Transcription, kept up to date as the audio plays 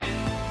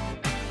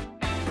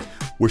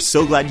We're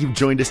so glad you've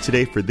joined us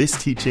today for this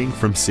teaching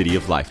from City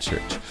of Life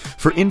Church.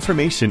 For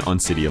information on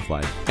City of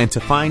Life and to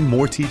find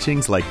more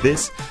teachings like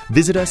this,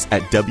 visit us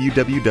at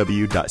www.col.tv.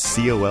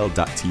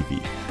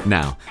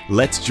 Now,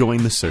 let's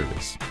join the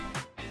service.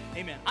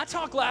 Amen. I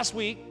talked last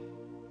week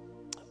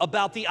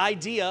about the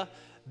idea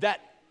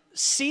that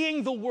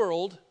seeing the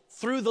world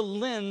through the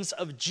lens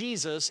of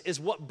Jesus is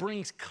what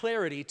brings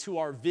clarity to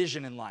our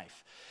vision in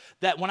life.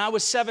 That when I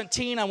was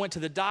 17, I went to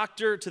the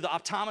doctor, to the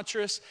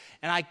optometrist,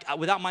 and I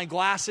without my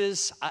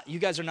glasses, you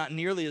guys are not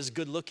nearly as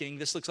good looking.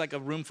 This looks like a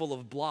room full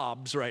of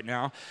blobs right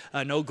now,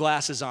 no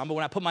glasses on. But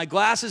when I put my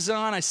glasses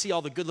on, I see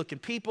all the good looking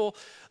people.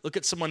 Look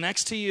at someone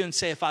next to you and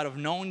say, if I'd have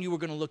known you were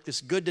going to look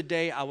this good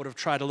today, I would have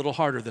tried a little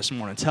harder this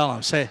morning. Tell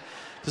them, say,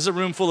 this is a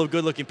room full of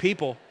good looking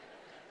people.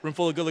 Room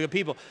full of good looking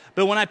people.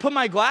 But when I put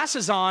my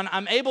glasses on,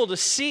 I'm able to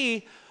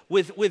see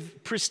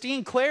with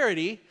pristine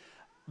clarity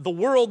the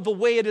world the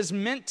way it is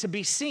meant to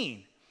be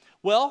seen.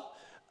 Well,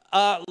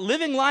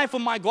 living life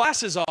with my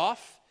glasses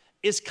off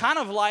is kind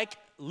of like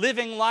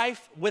living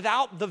life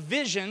without the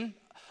vision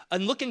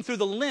and looking through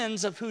the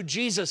lens of who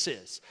Jesus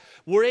is.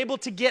 We're able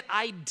to get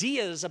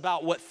ideas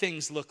about what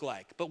things look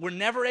like, but we're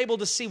never able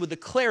to see with the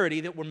clarity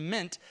that we're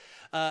meant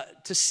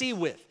to see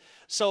with.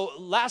 So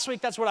last week,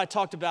 that's what I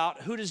talked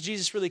about. Who does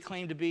Jesus really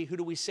claim to be? Who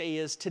do we say he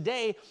is?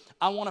 Today,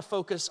 I want to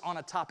focus on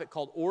a topic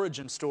called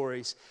origin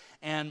stories.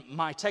 And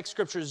my text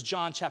scripture is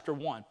John chapter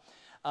 1,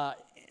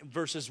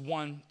 verses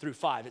 1 through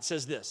 5. It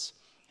says this: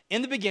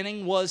 In the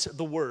beginning was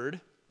the Word,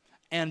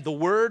 and the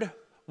Word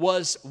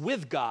was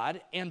with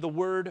God, and the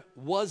Word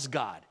was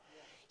God.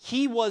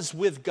 He was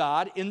with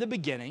God in the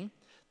beginning.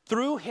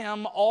 Through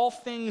him all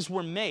things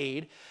were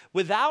made.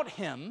 Without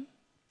him,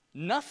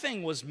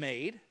 nothing was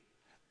made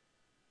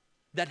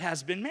that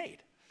has been made.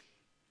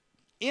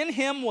 In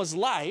him was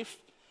life,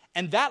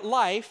 and that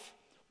life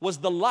was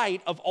the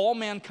light of all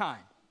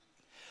mankind.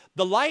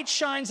 The light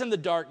shines in the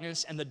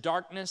darkness, and the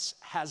darkness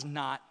has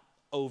not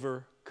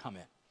overcome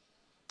it.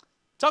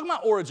 Talking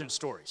about origin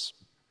stories.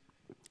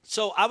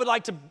 So I would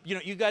like to,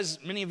 you guys,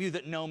 many of you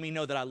that know me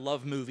know that I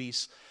love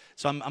movies.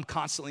 So I'm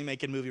constantly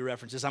making movie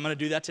references. I'm going to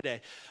do that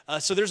today.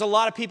 So there's a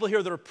lot of people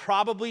here that are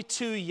probably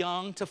too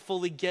young to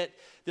fully get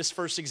this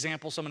first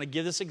example. So I'm going to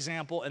give this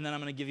example, and then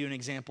I'm going to give you an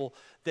example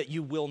that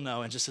you will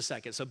know in just a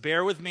second. So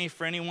bear with me.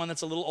 For anyone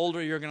that's a little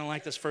older, you're going to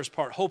like this first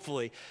part,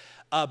 hopefully.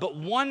 But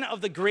one of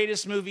the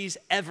greatest movies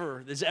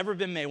ever that's ever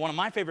been made, one of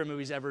my favorite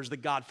movies ever, is The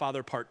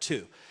Godfather Part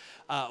 2.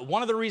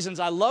 One of the reasons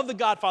I love The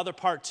Godfather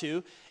Part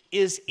 2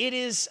 is it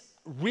is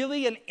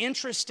really an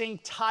interesting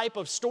type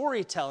of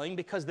storytelling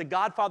because The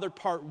Godfather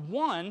Part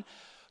 1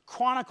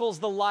 chronicles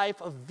the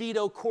life of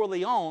Vito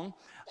Corleone,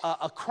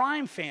 a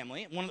crime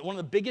family, one of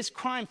the biggest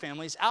crime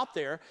families out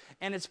there,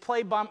 and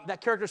that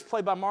character is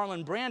played by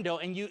Marlon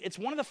Brando, and it's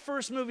one of the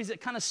first movies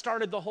that kind of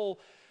started the whole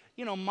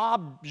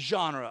mob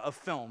genre of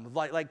film,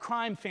 like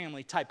crime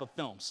family type of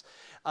films.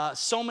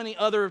 So many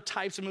other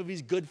types of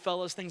movies,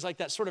 Goodfellas, things like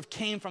that, sort of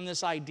came from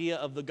this idea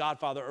of The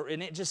Godfather,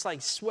 and it just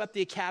like swept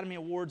the Academy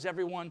Awards.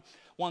 Everyone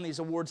won these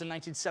awards in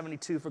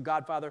 1972 for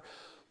Godfather.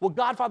 Well,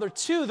 Godfather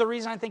 2, the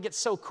reason I think it's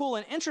so cool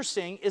and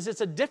interesting is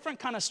it's a different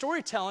kind of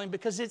storytelling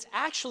because it's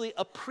actually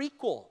a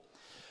prequel.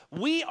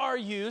 We are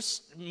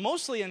used,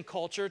 mostly in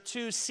culture,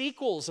 to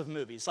sequels of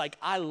movies. Like,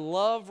 I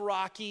love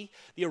Rocky.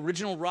 The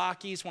original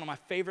Rocky is one of my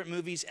favorite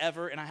movies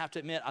ever, and I have to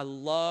admit, I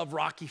love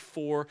Rocky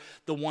IV,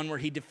 the one where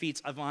he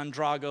defeats Ivan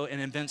Drago and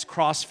invents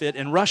CrossFit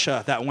in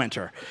Russia that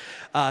winter.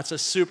 It's a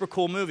super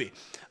cool movie.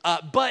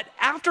 But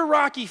after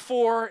Rocky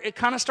IV, it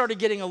kind of started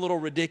getting a little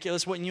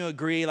ridiculous, wouldn't you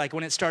agree? Like,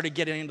 when it started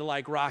getting into,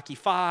 like, Rocky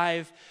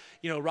V,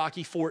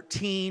 Rocky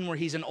 14, where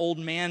he's an old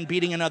man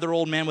beating another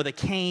old man with a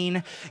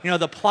cane.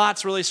 The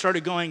plots really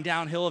started going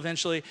downhill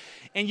eventually.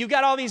 And you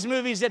got all these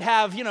movies that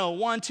have,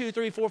 1, 2,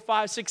 3, 4,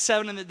 5, 6,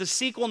 7, and the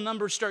sequel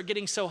numbers start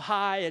getting so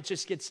high, it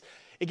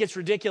gets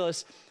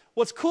ridiculous.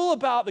 What's cool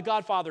about The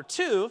Godfather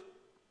 2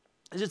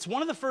 is it's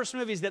one of the first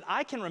movies that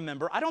I can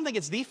remember. I don't think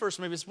it's the first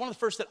movie. It's one of the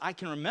first that I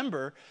can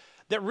remember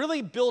that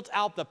really built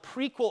out the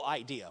prequel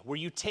idea, where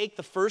you take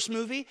the first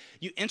movie,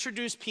 you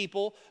introduce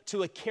people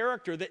to a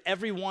character that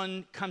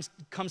everyone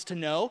comes to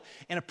know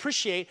and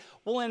appreciate.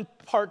 Well, in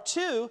part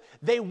 2,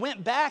 they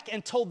went back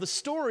and told the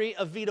story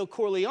of Vito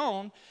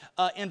Corleone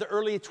in the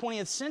early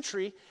 20th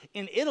century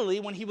in Italy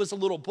when he was a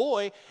little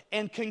boy.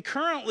 And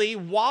concurrently,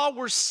 while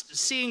we're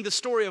seeing the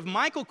story of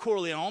Michael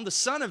Corleone, the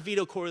son of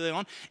Vito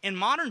Corleone, in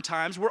modern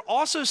times, we're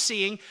also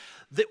seeing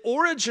the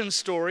origin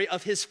story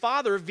of his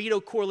father,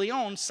 Vito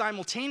Corleone,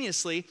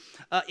 simultaneously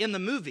in the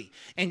movie.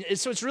 And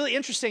so it's really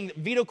interesting.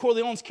 Vito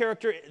Corleone's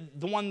character,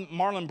 the one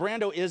Marlon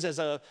Brando is as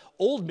an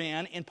old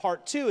man in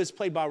part 2, is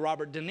played by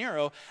Robert De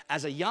Niro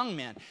as a young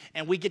man.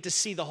 And we get to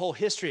see the whole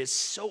history. It's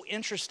so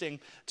interesting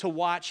to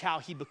watch how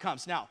he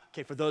becomes. Now,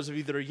 okay, for those of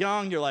you that are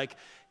young, you're like,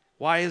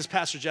 why is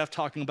Pastor Jeff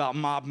talking about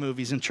mob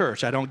movies in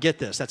church? I don't get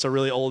this. That's a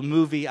really old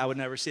movie. I would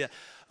never see that.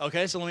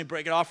 Okay, so let me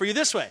break it off for you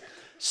this way.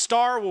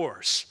 Star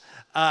Wars.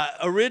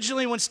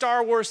 Originally, when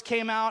Star Wars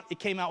came out, it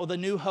came out with A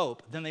New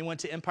Hope. Then they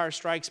went to Empire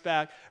Strikes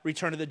Back,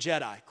 Return of the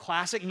Jedi.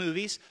 Classic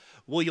movies.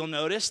 Well, you'll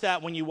notice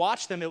that when you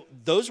watch them,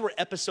 those were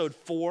episode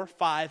 4,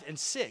 5, and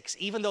 6,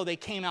 even though they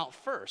came out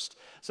first.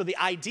 So the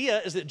idea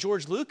is that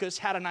George Lucas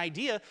had an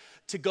idea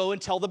to go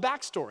and tell the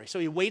backstory. So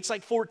he waits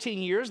like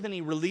 14 years, then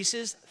he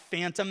releases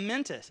Phantom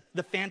Menace,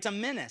 the Phantom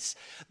Menace.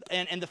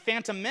 And the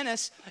Phantom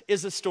Menace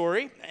is the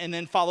story, and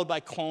then followed by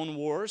Clone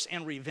Wars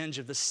and Revenge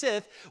of the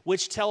Sith,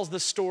 which tells the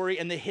story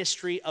and the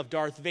history of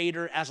Darth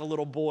Vader as a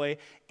little boy,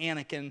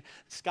 Anakin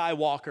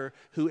Skywalker,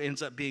 who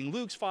ends up being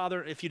Luke's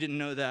father. If you didn't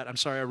know that, I'm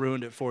sorry I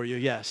ruined it for you.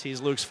 Yes,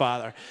 he's Luke's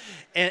father.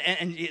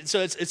 And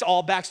so it's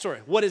all backstory.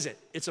 What is it?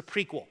 It's a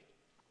prequel.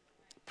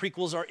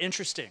 Prequels are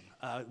interesting.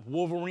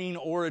 Wolverine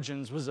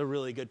Origins was a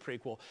really good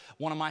prequel.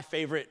 One of my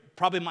favorite,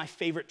 probably my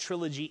favorite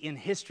trilogy in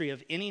history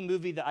of any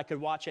movie that I could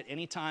watch at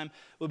any time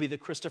would be the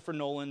Christopher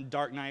Nolan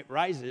Dark Knight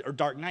Rises, or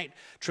Dark Knight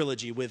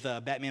trilogy with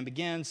Batman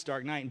Begins,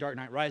 Dark Knight, and Dark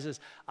Knight Rises.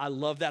 I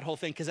love that whole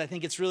thing because I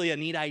think it's really a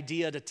neat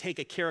idea to take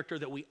a character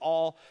that we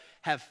all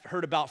have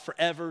heard about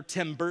forever,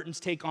 Tim Burton's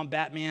take on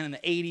Batman in the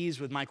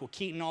 80s with Michael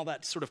Keaton, all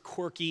that sort of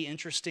quirky,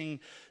 interesting,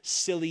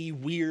 silly,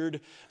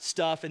 weird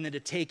stuff, and then to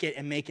take it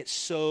and make it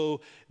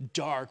so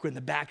dark with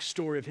the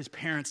backstory of his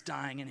parents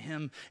dying and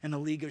him in the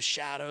League of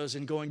Shadows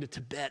and going to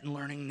Tibet and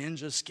learning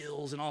ninja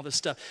skills and all this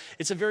stuff.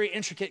 It's a very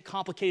intricate,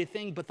 complicated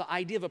thing, but the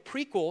idea of a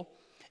prequel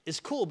is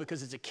cool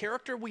because it's a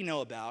character we know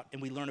about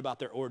and we learn about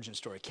their origin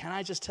story. Can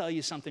I just tell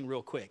you something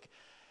real quick?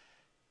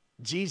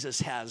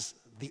 Jesus has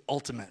the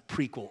ultimate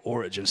prequel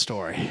origin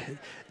story.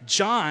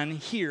 John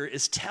here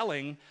is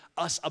telling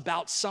us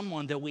about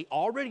someone that we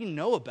already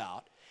know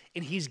about,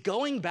 and he's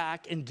going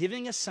back and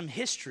giving us some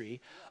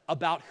history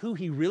about who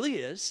he really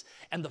is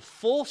and the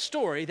full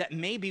story that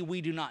maybe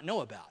we do not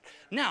know about.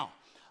 Now,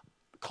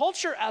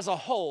 culture as a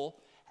whole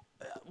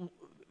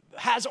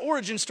has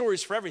origin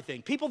stories for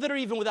everything. People that are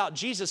even without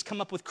Jesus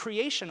come up with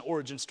creation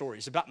origin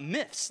stories about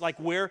myths, like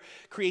where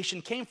creation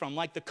came from.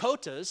 Like the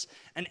Kotas,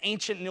 an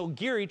ancient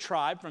Nilgiri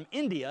tribe from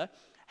India,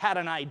 had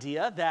an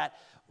idea that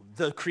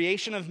the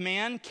creation of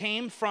man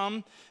came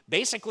from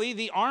basically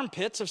the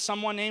armpits of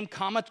someone named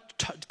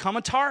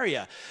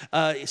Kamatarya,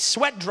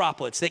 sweat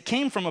droplets that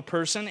came from a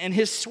person, and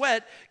his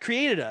sweat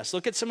created us.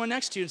 Look at someone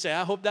next to you and say,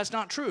 I hope that's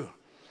not true.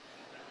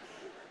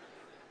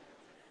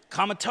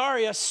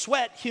 Kamatarya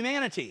sweat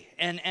humanity,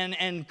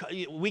 and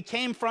we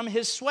came from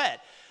his sweat.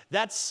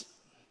 That's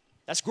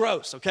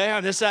gross, okay?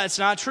 It's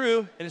not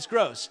true, and it's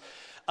gross.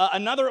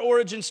 Another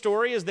origin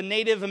story is the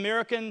Native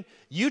American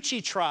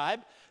Yuchi tribe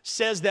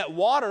says that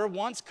water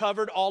once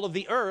covered all of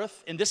the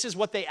earth, and this is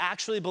what they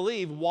actually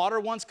believe. Water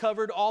once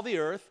covered all the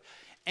earth,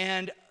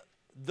 and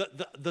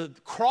the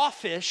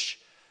crawfish,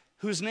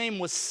 whose name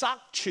was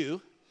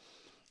Sakchu,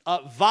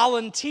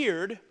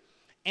 volunteered,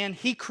 and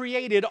he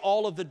created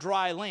all of the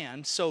dry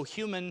land. So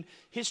human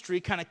history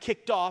kind of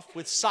kicked off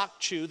with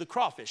Sakchu the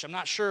crawfish. I'm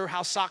not sure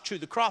how Sakchu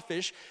the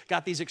crawfish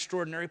got these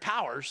extraordinary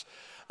powers,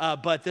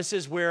 but this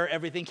is where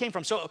everything came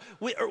from. So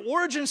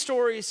origin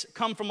stories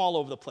come from all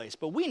over the place,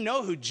 but we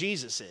know who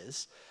Jesus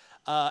is.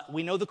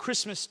 We know the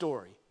Christmas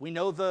story. We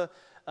know the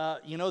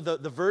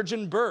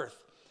virgin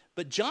birth.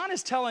 But John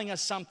is telling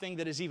us something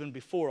that is even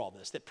before all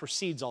this, that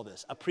precedes all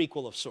this, a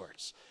prequel of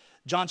sorts.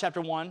 John chapter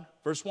 1,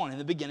 verse 1, in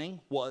the beginning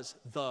was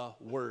the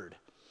Word.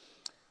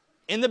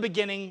 In the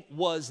beginning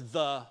was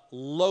the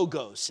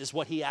Logos, is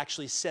what he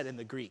actually said in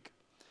the Greek.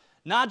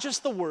 Not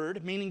just the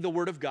Word, meaning the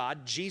Word of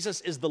God.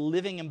 Jesus is the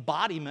living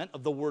embodiment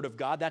of the Word of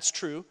God. That's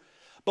true.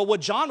 But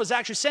what John was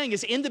actually saying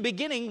is in the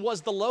beginning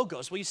was the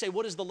Logos. Well, you say,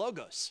 what is the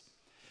Logos?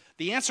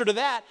 The answer to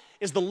that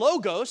is the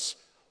Logos,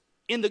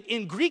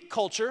 in Greek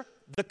culture,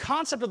 the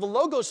concept of the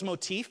Logos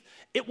motif,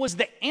 it was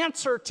the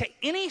answer to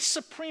any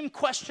supreme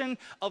question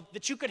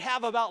that you could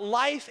have about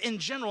life in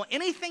general.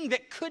 Anything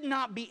that could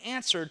not be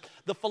answered,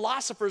 the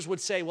philosophers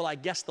would say, well, I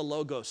guess the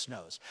Logos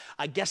knows.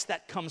 I guess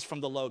that comes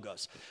from the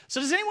Logos.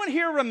 So does anyone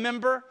here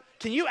remember,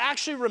 can you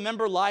actually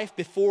remember life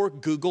before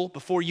Google,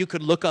 before you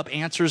could look up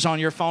answers on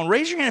your phone?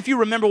 Raise your hand if you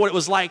remember what it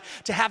was like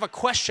to have a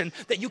question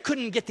that you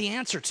couldn't get the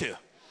answer to.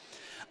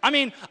 I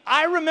mean,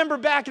 I remember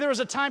back, there was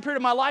a time period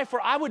of my life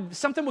where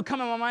something would come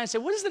in my mind and say,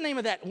 what is the name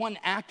of that one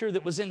actor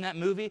that was in that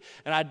movie?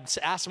 And I'd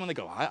ask someone, they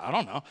go, I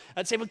don't know.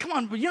 I'd say, well, come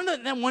on, you know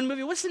that one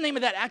movie? What's the name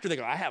of that actor? They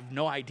go, I have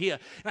no idea.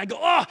 And I go,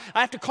 I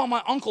have to call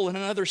my uncle in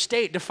another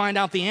state to find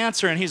out the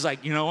answer. And he's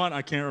like, you know what?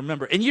 I can't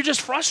remember. And you're just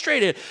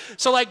frustrated.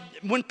 So like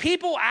when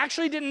people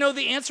actually didn't know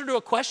the answer to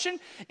a question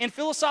in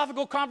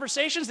philosophical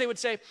conversations, they would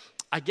say,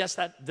 I guess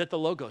that the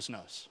Logos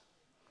knows.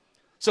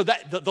 So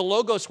that the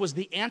Logos was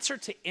the answer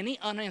to any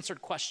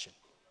unanswered question.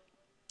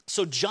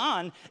 So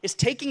John is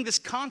taking this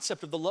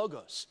concept of the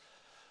Logos,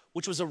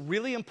 which was a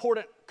really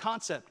important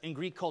concept in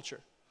Greek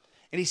culture,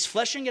 and he's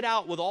fleshing it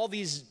out with all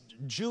these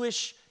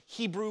Jewish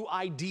Hebrew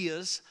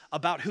ideas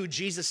about who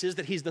Jesus is,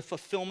 that he's the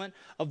fulfillment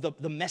of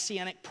the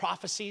messianic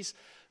prophecies.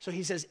 So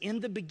he says,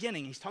 in the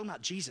beginning, he's talking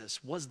about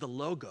Jesus, was the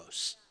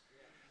Logos,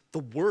 the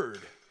Word.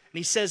 And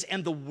he says,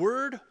 and the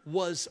Word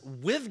was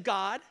with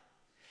God,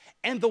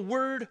 and the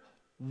Word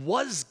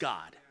was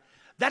God.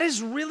 That is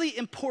really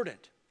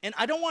important. And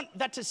I don't want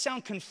that to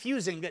sound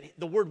confusing that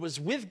the Word was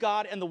with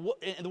God and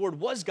the Word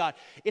was God.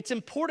 It's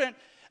important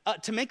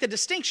to make the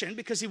distinction,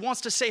 because he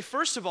wants to say,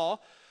 first of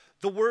all,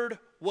 the Word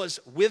was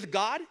with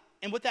God.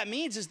 And what that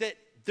means is that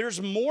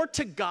there's more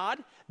to God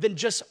than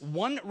just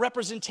one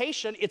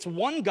representation. It's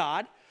one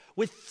God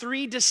with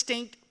three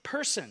distinct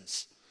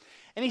persons.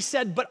 And he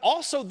said, but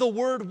also the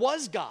Word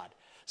was God.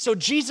 So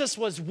Jesus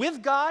was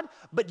with God,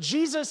 but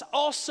Jesus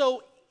also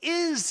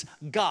is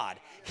God.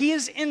 He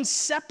is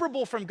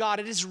inseparable from God.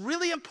 It is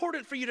really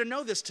important for you to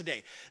know this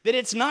today, that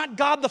it's not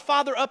God the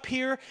Father up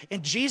here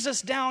and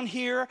Jesus down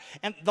here,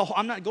 and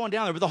I'm not going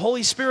down there, but the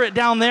Holy Spirit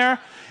down there.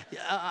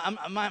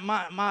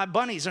 My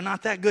bunnies are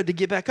not that good to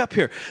get back up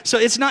here. So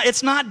it's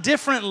not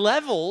different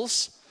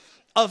levels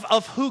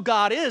of who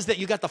God is, that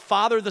you got the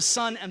Father, the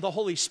Son, and the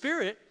Holy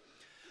Spirit,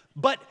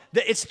 but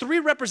it's three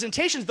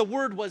representations. The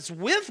Word was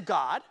with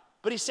God,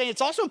 but he's saying it's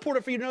also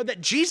important for you to know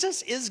that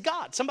Jesus is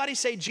God. Somebody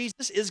say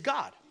Jesus is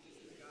God.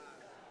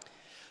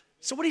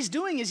 So what he's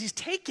doing is he's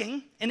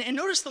taking, and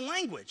notice the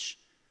language.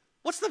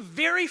 What's the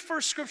very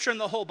first scripture in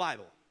the whole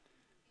Bible?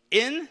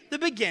 In the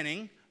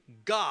beginning,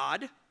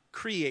 God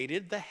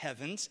created the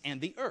heavens and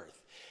the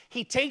earth.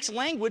 He takes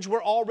language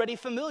we're already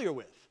familiar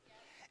with.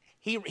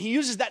 He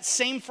uses that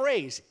same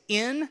phrase,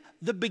 in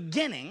the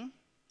beginning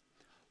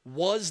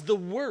was the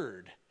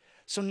Word.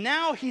 So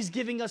now he's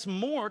giving us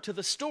more to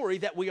the story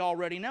that we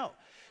already know.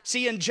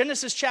 See, in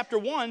Genesis chapter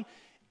 1,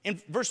 in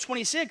verse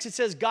 26, it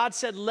says, God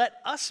said, let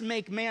us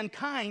make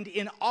mankind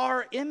in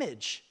our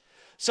image.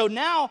 So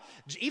now,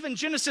 even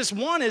Genesis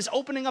 1 is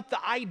opening up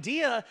the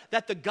idea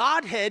that the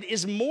Godhead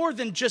is more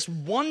than just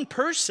one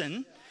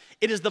person.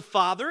 It is the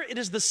Father, it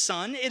is the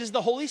Son, it is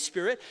the Holy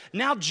Spirit.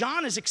 Now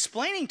John is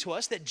explaining to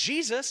us that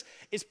Jesus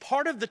is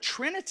part of the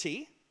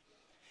Trinity,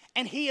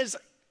 and he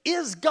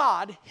is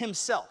God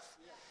himself.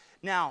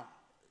 Now,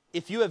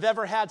 if you have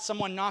ever had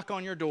someone knock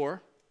on your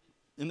door,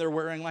 and they're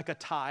wearing like a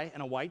tie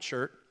and a white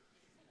shirt,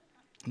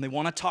 and they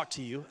want to talk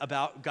to you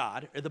about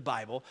God or the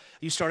Bible,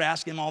 you start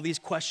asking them all these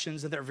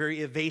questions, and they're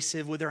very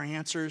evasive with their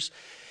answers,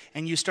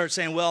 and you start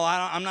saying, well,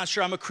 I'm not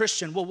sure I'm a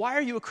Christian. Well, why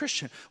are you a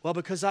Christian? Well,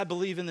 because I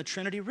believe in the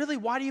Trinity. Really?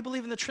 Why do you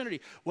believe in the Trinity?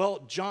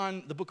 Well,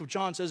 John, the book of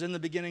John says, in the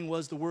beginning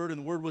was the Word,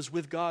 and the Word was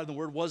with God, and the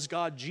Word was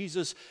God.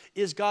 Jesus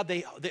is God.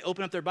 They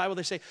open up their Bible.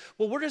 They say,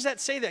 well, where does that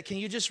say that? Can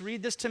you just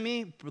read this to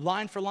me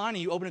line for line?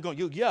 And you open it going,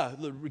 yeah,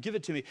 give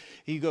it to me.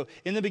 And you go,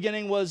 in the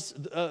beginning was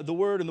the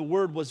Word, and the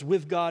Word was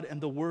with God, and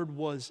the Word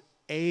was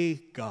a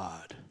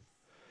God.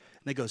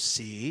 And they go,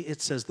 see, it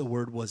says the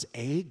Word was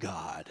a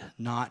God,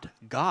 not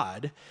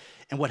God.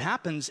 And what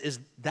happens is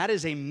that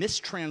is a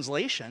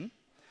mistranslation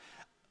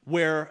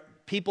where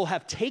people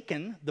have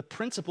taken the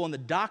principle and the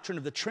doctrine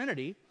of the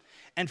Trinity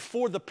and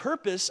for the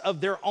purpose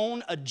of their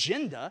own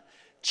agenda,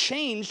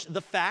 changed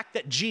the fact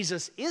that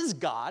Jesus is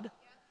God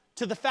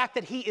to the fact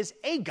that he is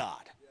a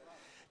God.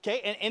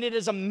 Okay, and it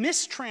is a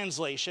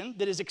mistranslation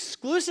that is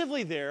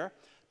exclusively there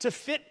to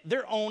fit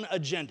their own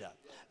agenda.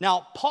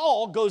 Now,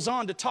 Paul goes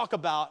on to talk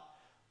about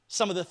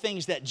some of the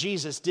things that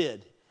Jesus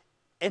did.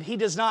 And he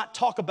does not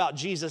talk about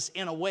Jesus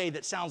in a way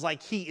that sounds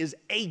like he is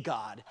a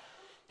God.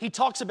 He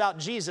talks about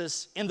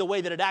Jesus in the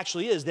way that it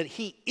actually is, that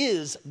he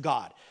is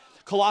God.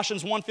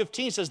 Colossians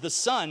 1:15 says the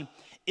Son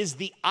is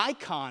the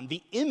icon,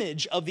 the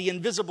image of the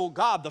invisible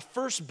God, the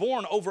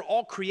firstborn over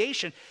all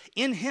creation.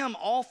 In him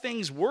all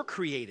things were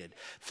created,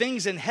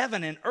 things in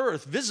heaven and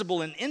earth,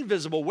 visible and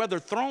invisible, whether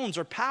thrones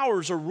or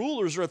powers or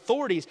rulers or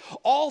authorities.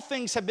 All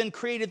things have been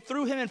created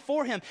through him and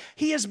for him.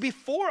 He is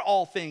before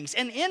all things,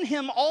 and in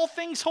him all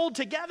things hold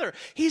together.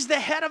 He's the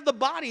head of the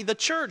body, the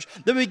church,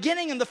 the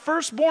beginning and the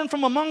firstborn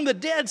from among the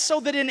dead, so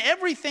that in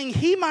everything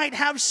he might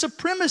have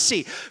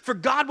supremacy. For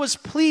God was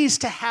pleased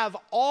to have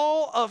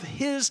all of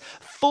his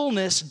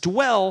fullness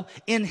dwell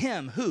in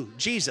him. Who?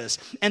 Jesus.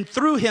 And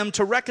through him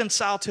to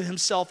reconcile to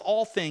himself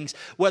all things,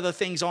 whether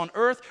things on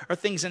earth or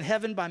things in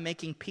heaven, by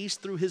making peace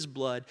through his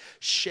blood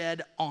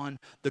shed on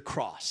the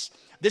cross.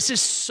 This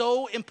is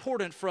so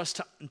important for us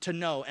to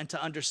know and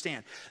to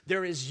understand.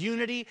 There is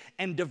unity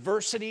and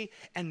diversity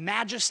and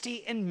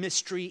majesty and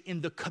mystery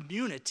in the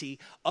community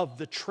of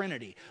the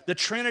Trinity. The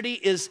Trinity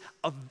is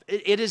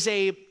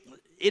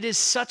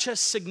such a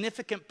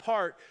significant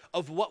part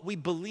of what we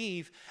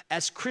believe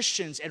as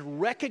Christians, and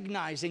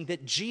recognizing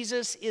that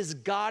Jesus is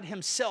God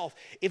himself.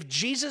 If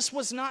Jesus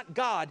was not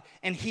God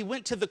and he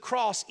went to the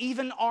cross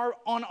even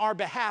on our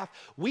behalf,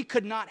 we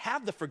could not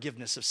have the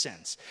forgiveness of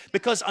sins,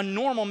 because a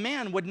normal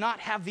man would not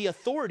have the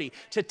authority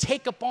to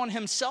take upon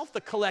himself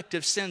the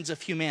collective sins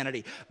of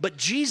humanity. But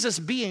Jesus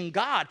being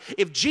God,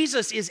 if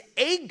Jesus is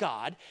a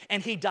God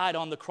and he died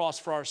on the cross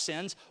for our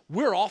sins,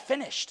 we're all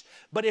finished.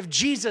 But if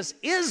Jesus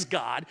is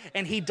God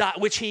and he died,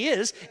 which he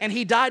is, and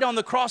he died on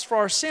the cross for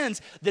our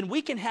sins, then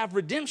we can have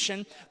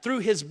redemption through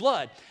his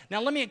blood.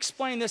 Now let me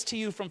explain this to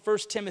you from 1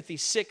 Timothy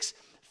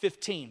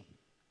 6:15.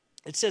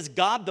 It says,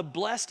 God, the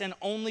blessed and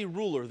only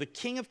ruler, the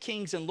King of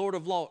kings and Lord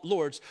of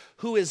lords,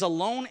 who is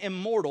alone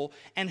immortal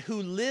and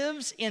who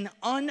lives in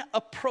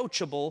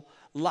unapproachable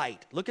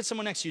light. Look at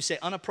someone next to you, say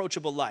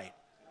unapproachable light.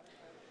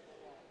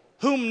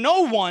 Whom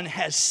no one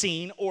has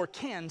seen or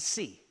can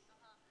see.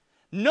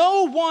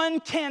 No one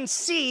can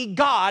see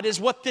God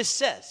is what this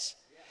says.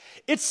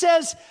 It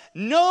says,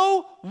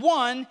 no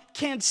one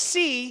can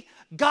see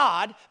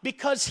God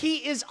because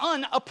he is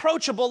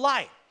unapproachable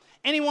light.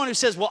 Anyone who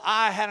says, well,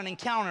 I had an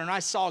encounter and I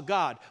saw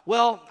God.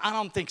 Well, I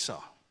don't think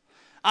so.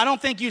 I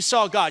don't think you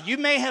saw God. You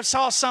may have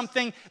saw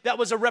something that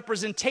was a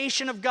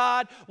representation of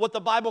God, what the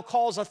Bible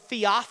calls a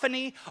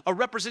theophany, a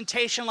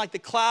representation like the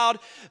cloud,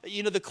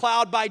 the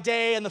cloud by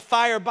day and the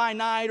fire by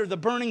night, or the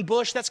burning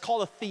bush. That's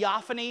called a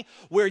theophany,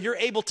 where you're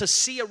able to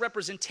see a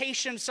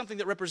representation, something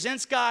that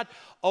represents God.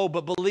 Oh,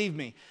 but believe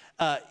me,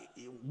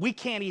 we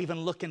can't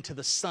even look into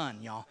the sun,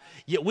 y'all.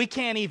 Yet we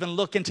can't even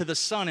look into the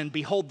sun and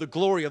behold the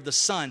glory of the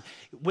sun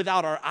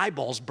without our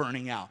eyeballs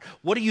burning out.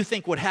 What do you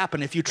think would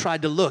happen if you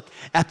tried to look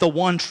at the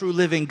one true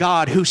living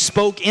God who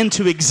spoke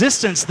into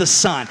existence the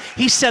sun?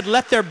 He said,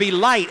 let there be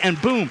light,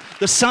 and boom,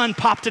 the sun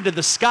popped into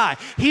the sky.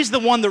 He's the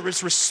one that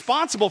is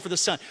responsible for the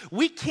sun.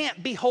 We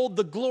can't behold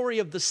the glory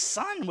of the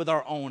sun with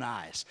our own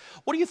eyes.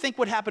 What do you think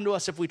would happen to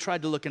us if we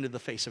tried to look into the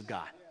face of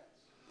God?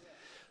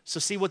 So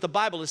see, what the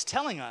Bible is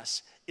telling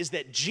us is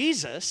that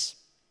Jesus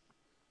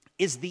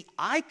is the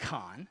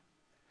icon,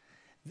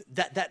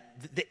 that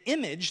the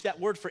image, that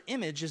word for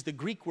image is the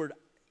Greek word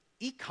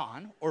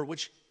icon, or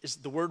which is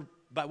the word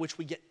by which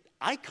we get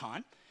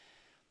icon.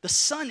 The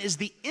Son is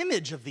the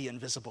image of the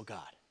invisible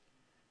God.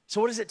 So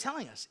what is it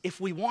telling us?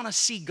 If we want to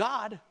see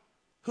God,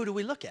 who do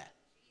we look at?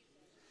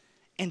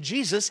 And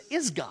Jesus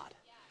is God.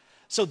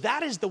 So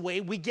that is the way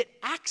we get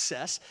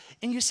access.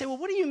 And you say, well,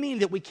 what do you mean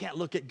that we can't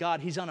look at God?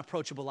 He's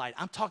unapproachable light.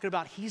 I'm talking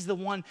about he's the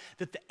one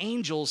that the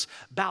angels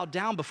bow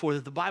down before,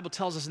 that the Bible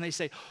tells us, and they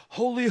say,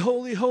 holy,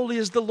 holy, holy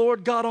is the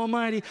Lord God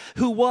Almighty,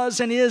 who was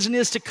and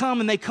is to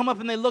come. And they come up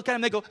and they look at him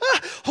and they go,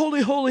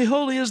 holy, holy,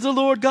 holy is the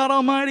Lord God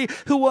Almighty,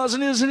 who was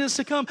and is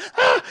to come.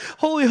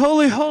 Holy,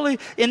 holy, holy.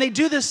 And they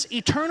do this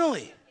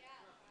eternally.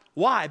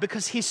 Why?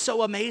 Because he's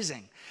so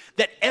amazing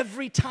that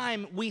every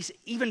time we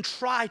even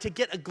try to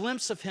get a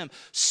glimpse of him,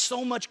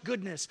 so much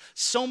goodness,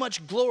 so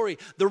much glory,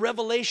 the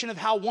revelation of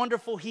how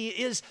wonderful he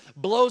is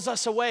blows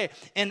us away.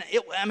 And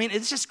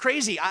it's just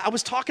crazy. I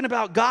was talking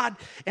about God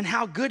and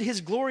how good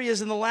his glory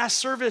is in the last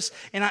service.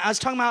 And I was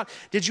talking about,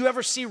 did you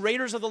ever see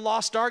Raiders of the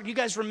Lost Ark? You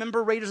guys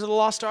remember Raiders of the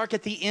Lost Ark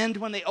at the end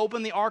when they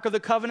opened the Ark of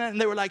the Covenant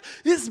and they were like,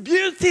 it's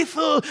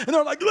beautiful. And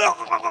they're like,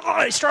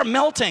 they start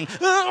melting.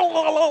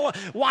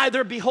 Why?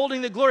 They're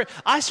beholding the glory.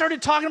 I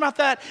started talking about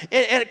that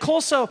at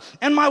Colso,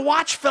 and my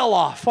watch fell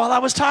off while I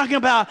was talking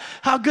about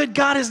how good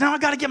God is. Now I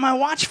got to get my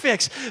watch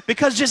fixed,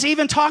 because just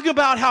even talking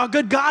about how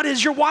good God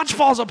is, your watch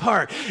falls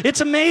apart.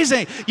 It's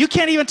amazing. You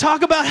can't even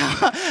talk about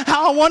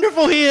how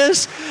wonderful he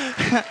is.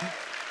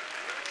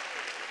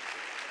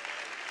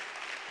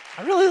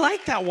 I really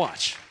like that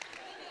watch.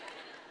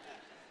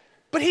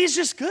 But he's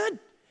just good.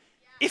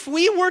 If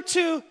we were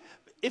to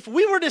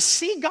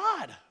see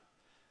God,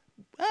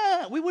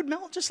 we would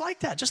melt just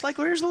like that, just like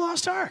Raiders of the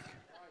Lost Ark.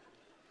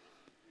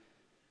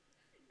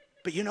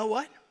 But you know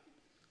what?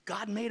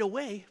 God made a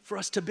way for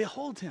us to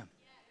behold him.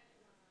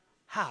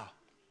 How?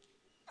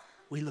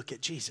 We look at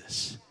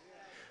Jesus.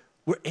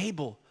 We're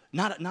able,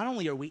 not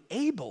only are we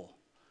able,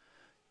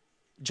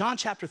 John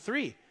chapter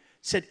 3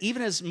 said,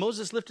 even as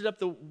Moses lifted up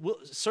the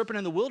serpent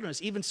in the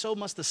wilderness, even so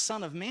must the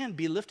Son of Man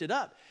be lifted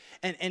up.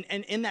 And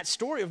in that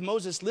story of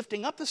Moses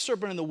lifting up the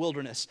serpent in the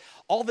wilderness,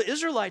 all the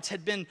Israelites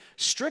had been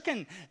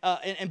stricken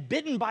and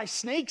bitten by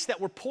snakes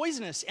that were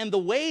poisonous. And the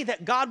way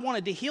that God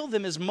wanted to heal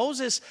them is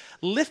Moses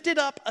lifted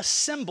up a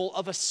symbol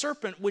of a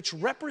serpent which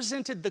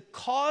represented the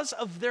cause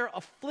of their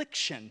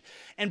affliction.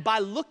 And by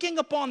looking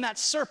upon that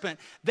serpent,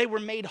 they were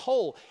made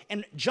whole.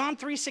 And John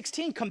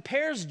 3:16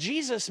 compares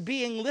Jesus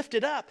being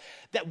lifted up,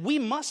 that we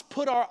must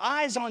put our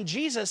eyes on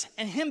Jesus,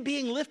 and him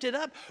being lifted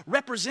up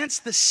represents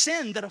the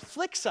sin that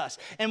afflicts us.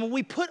 And when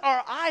we put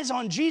our eyes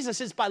on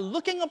Jesus, is by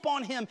looking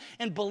upon him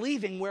and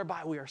believing,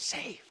 whereby we are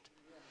saved.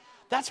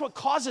 That's what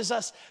causes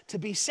us to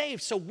be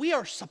saved. So we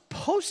are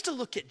supposed to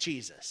look at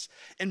Jesus.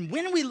 And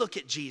when we look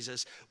at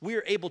Jesus, we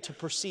are able to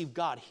perceive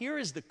God. Here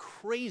is the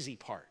crazy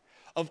part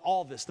of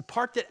all this. The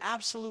part that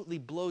absolutely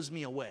blows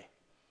me away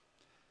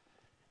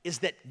is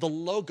that the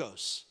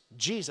Logos,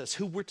 Jesus,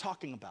 who we're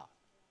talking about,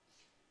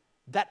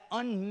 that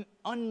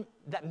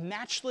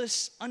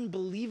matchless,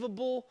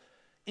 unbelievable,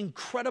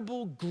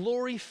 incredible,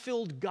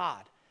 glory-filled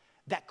God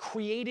that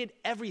created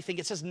everything.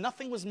 It says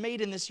nothing was made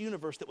in this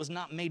universe that was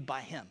not made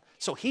by him.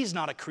 So he's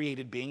not a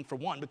created being, for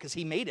one, because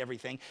he made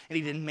everything and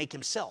he didn't make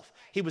himself.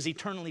 He was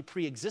eternally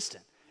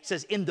pre-existent. It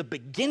says in the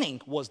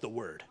beginning was the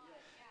Word.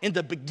 In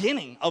the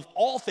beginning of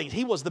all things.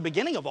 He was the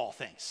beginning of all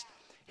things.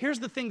 Here's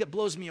the thing that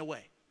blows me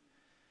away,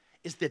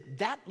 is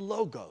that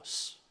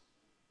Logos,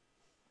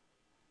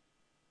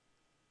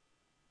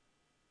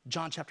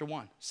 John chapter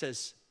 1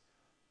 says,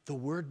 the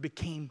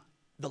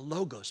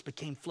Logos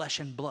became flesh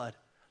and blood.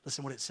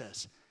 Listen what it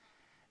says.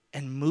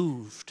 And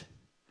moved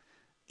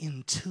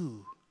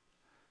into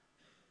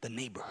the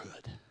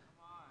neighborhood.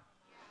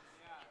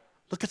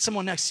 Look at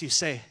someone next to you,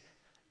 say,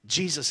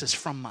 Jesus is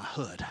from my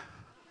hood.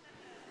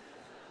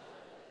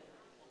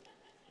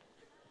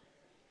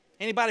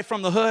 Anybody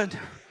from the hood?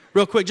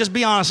 Real quick, just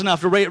be honest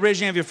enough to raise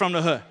your hand if you're from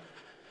the hood.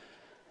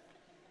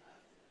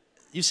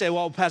 You say,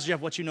 well, Pastor Jeff,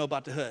 what you know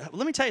about the hood?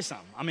 Let me tell you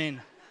something. I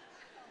mean,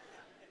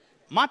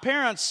 my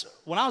parents,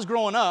 when I was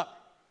growing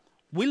up,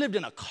 we lived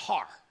in a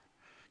car.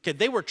 Okay,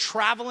 they were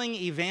traveling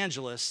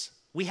evangelists.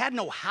 We had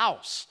no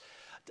house.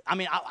 I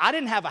mean, I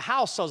didn't have a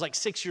house till I was like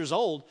 6 years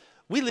old.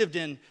 We lived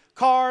in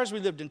cars. We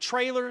lived in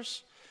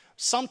trailers.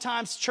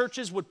 Sometimes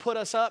churches would put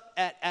us up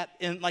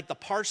in like the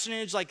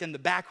parsonage, like in the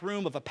back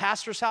room of a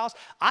pastor's house.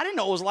 I didn't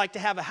know what it was like to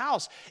have a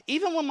house.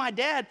 Even when my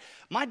dad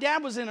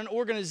was in an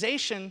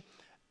organization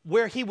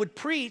where he would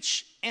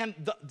preach, and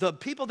the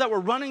people that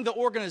were running the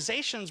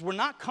organizations were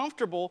not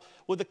comfortable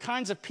with the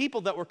kinds of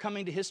people that were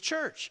coming to his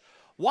church.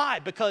 Why?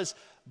 Because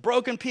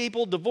broken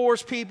people,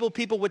 divorced people,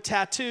 people with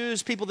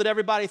tattoos, people that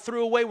everybody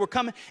threw away were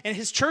coming. And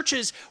his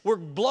churches were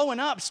blowing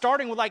up,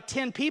 starting with like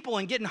 10 people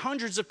and getting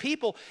hundreds of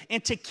people.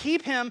 And to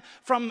keep him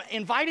from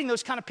inviting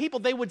those kind of people,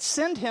 they would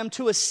send him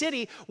to a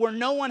city where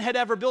no one had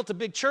ever built a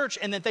big church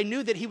and that they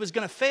knew that he was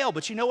going to fail.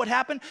 But you know what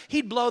happened?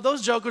 He'd blow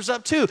those jokers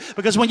up too.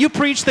 Because when you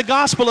preach the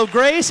gospel of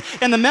grace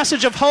and the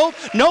message of hope,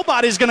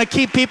 nobody's going to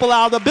keep people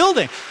out of the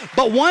building.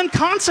 But one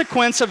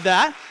consequence of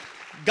that,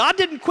 God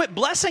didn't quit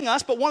blessing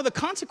us, but one of the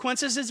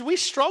consequences is we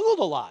struggled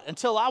a lot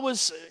until I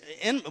was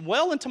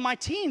well into my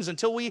teens,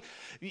 until we,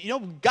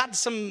 got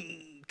some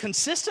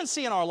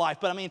consistency in our life.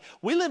 But I mean,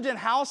 we lived in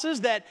houses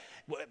that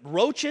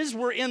roaches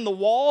were in the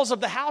walls of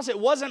the house. It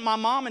wasn't my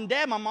mom and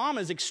dad. My mom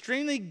is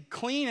extremely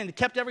clean and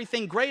kept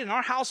everything great, and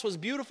our house was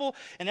beautiful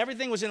and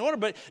everything was in order.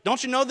 But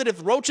don't you know that if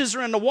roaches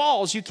are in the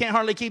walls, you can't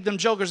hardly keep them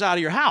jokers out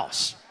of your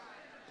house?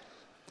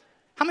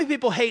 How many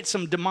people hate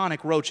some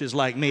demonic roaches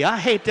like me? I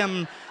hate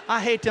them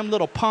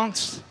little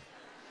punks,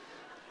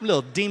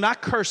 little demon. I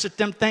curse at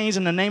them things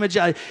in the name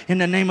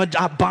of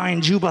I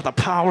bind you by the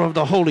power of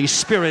the Holy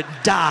Spirit.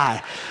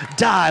 Die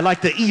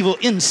like the evil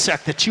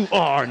insect that you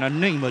are in the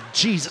name of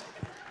Jesus.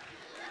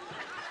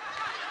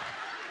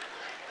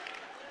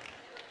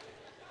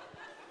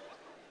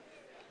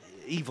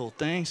 Evil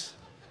things.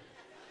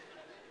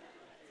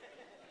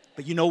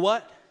 But you know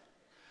what?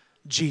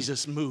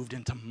 Jesus moved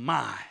into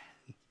my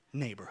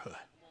neighborhood.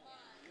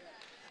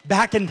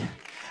 Back in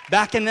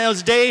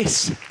those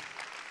days,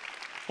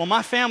 when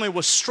my family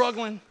was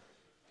struggling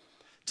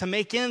to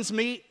make ends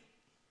meet,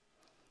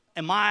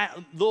 and my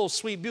little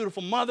sweet,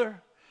 beautiful mother,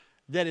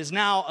 that is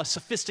now a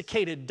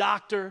sophisticated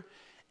doctor,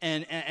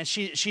 and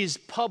she's a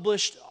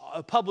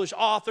published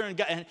author,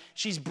 and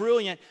she's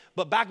brilliant.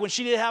 But back when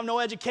she didn't have no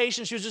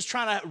education, she was just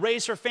trying to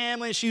raise her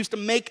family, and she used to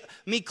make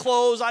me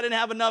clothes. I didn't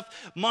have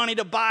enough money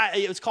to buy.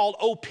 It was called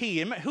OP.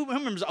 Who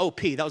remembers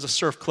OP? That was a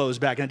surf clothes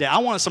back in the day. I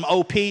wanted some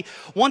OP.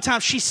 One time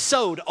she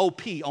sewed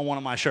OP on one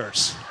of my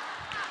shirts.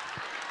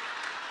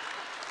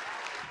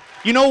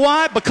 You know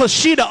why? Because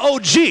she the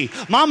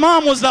OG. My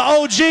mom was the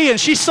OG, and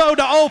she sewed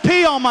the OP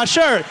on my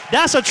shirt.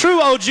 That's a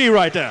true OG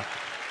right there.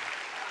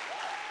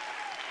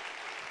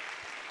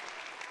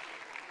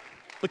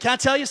 But can I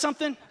tell you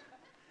something?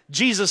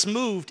 Jesus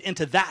moved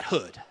into that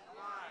hood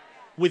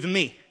with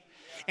me.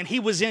 And he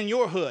was in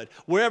your hood,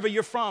 wherever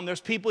you're from.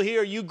 There's people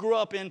here, you grew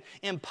up in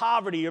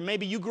poverty, or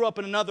maybe you grew up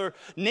in another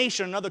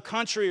nation, another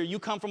country, or you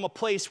come from a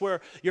place where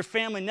your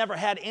family never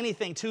had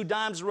anything, 2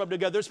 dimes to rub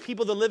together. There's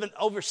people that live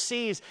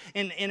overseas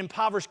in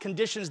impoverished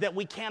conditions that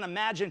we can't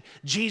imagine.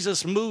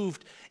 Jesus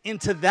moved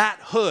into that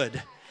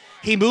hood.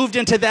 He moved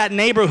into that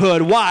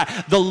neighborhood.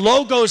 Why? The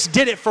Logos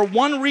did it for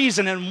one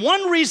reason, and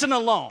one reason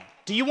alone.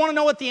 Do you want to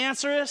know what the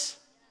answer is?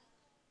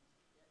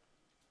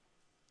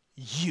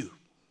 You.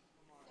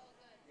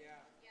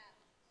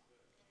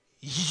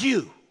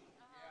 You.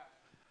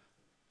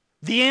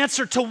 The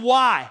answer to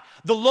why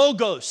the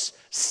Logos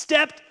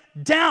stepped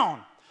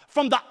down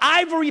from the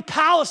ivory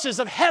palaces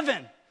of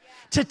heaven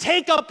to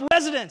take up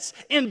residence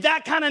in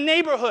that kind of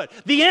neighborhood.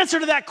 The answer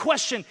to that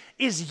question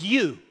is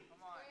you.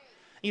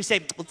 You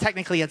say, well,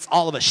 technically it's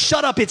all of us.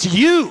 Shut up, it's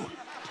you.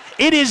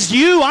 It is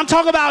you. I'm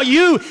talking about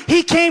you.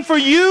 He came for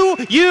you.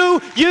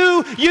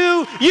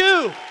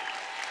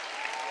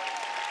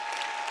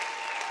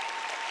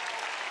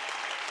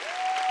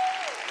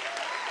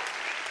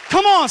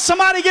 Come on,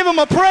 somebody give him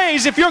a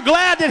praise if you're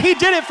glad that he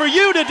did it for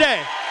you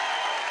today.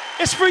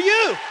 It's for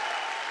you.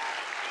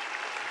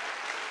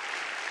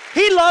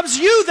 He loves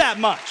you that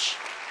much.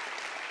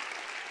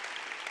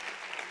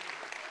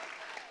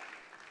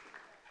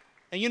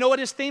 And you know what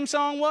his theme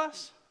song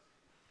was?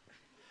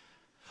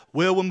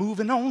 Well, we're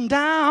moving on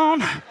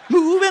down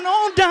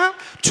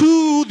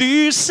to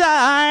this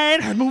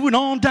side, moving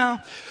on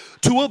down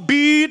to a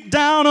beat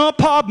down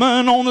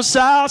apartment on the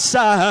south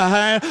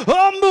side.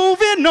 Oh,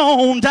 moving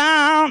on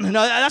down. And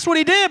that's what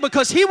he did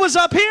because he was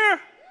up here.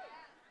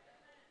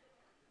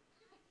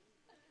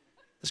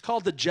 It's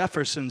called the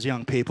Jeffersons,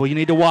 young people. You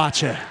need to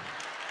watch it.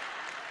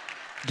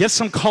 Get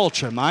some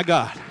culture, my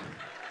God.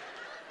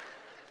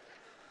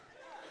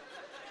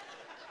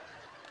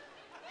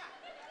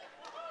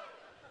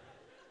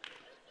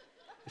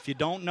 If you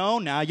don't know,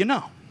 now you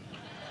know.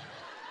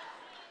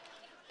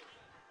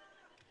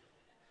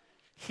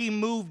 He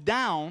moved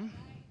down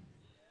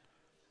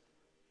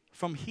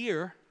from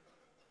here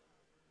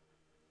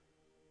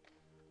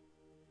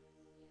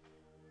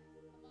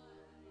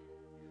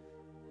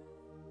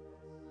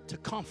to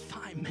come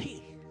find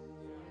me.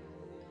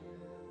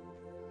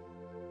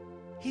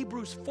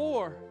 Hebrews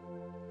 4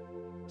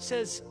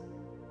 says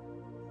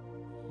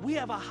we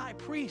have a high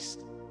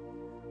priest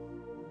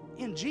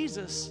in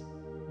Jesus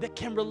that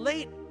can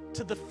relate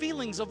to the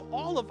feelings of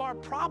all of our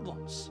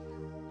problems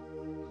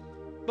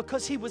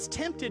because he was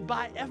tempted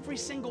by every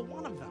single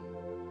one of them.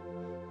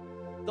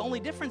 The only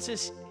difference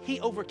is he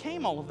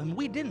overcame all of them.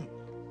 We didn't.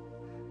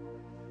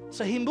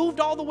 So he moved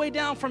all the way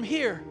down from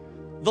here.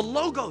 The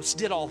Logos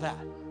did all that.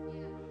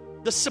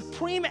 The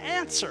supreme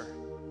answer.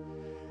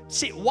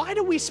 See, why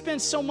do we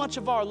spend so much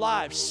of our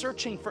lives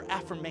searching for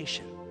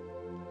affirmation?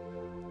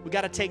 We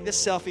got to take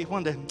this selfie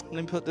one day. Let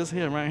me put this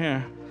here, right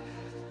here.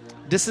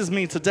 This is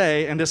me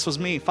today, and this was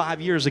me 5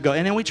 years ago.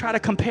 And then we try to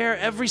compare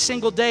every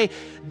single day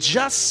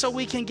just so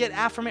we can get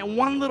affirmation.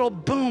 One little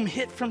boom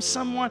hit from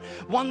someone,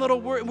 one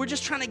little word. We're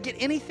just trying to get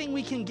anything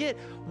we can get.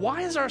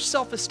 Why is our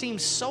self-esteem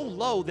so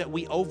low that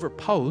we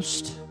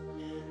overpost?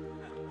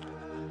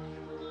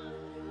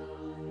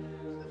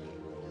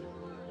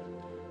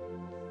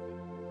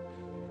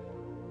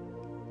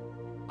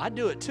 I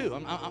do it too.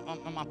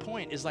 My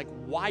point is like,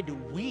 why do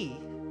we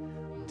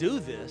do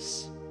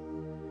this?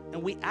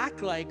 And we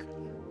act like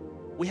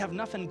we have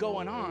nothing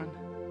going on.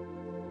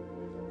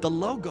 The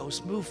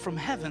Logos moved from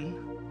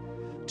heaven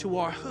to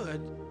our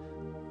hood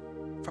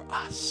for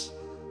us.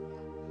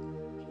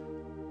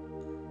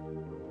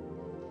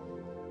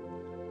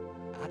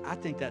 I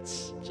think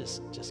that's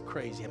just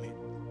crazy. I mean,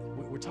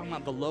 we're talking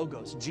about the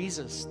Logos.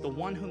 Jesus, the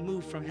one who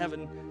moved from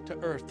heaven to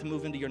earth to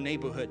move into your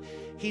neighborhood.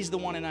 He's the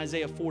one in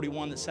Isaiah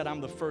 41 that said, I'm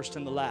the first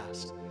and the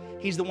last.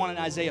 He's the one in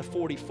Isaiah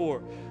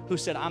 44 who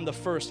said, I'm the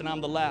first and I'm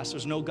the last.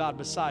 There's no God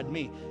beside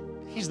me.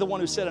 He's the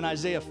one who said in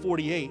Isaiah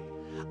 48,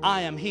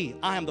 I am he,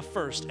 I am the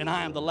first and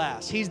I am the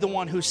last. He's the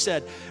one who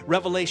said,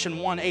 Revelation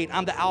 1:8,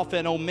 I'm the Alpha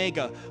and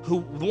Omega, the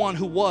one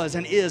who was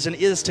and is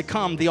to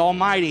come, the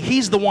Almighty.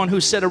 He's the one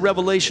who said in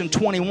Revelation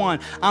 21,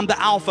 I'm the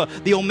Alpha,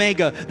 the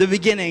Omega, the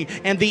beginning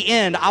and the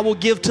end. I will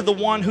give to the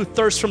one who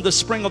thirsts from the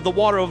spring of the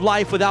water of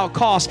life without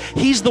cost.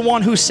 He's the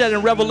one who said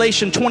in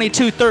Revelation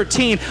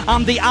 22:13,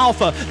 I'm the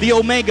Alpha, the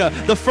Omega,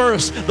 the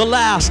first, the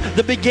last,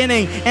 the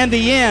beginning and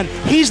the end.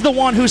 He's the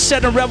one who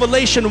said in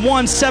Revelation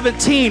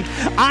 1:17,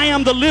 I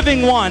am the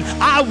living one.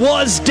 I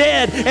was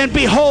dead, and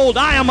behold,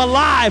 I am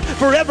alive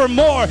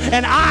forevermore,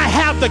 and I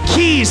have the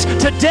keys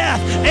to death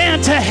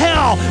and to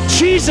hell.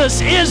 Jesus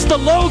is the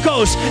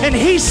Logos, and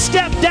he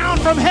stepped down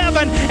from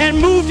heaven and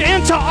moved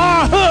into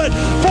our hood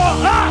for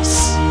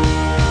us.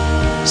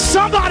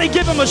 Somebody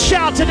give him a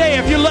shout today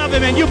if you love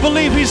him and you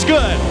believe he's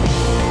good.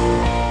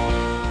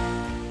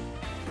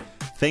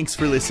 Thanks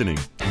for listening.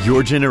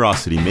 Your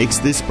generosity makes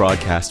this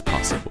broadcast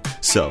possible.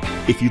 So,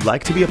 if you'd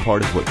like to be a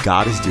part of what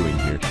God is doing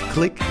here,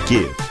 click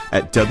Give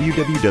at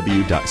www.col.tv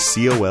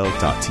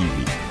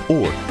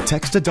or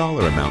text a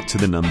dollar amount to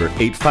the number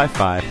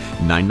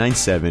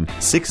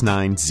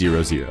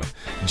 855-997-6900.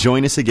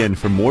 Join us again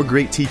for more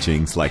great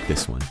teachings like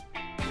this one.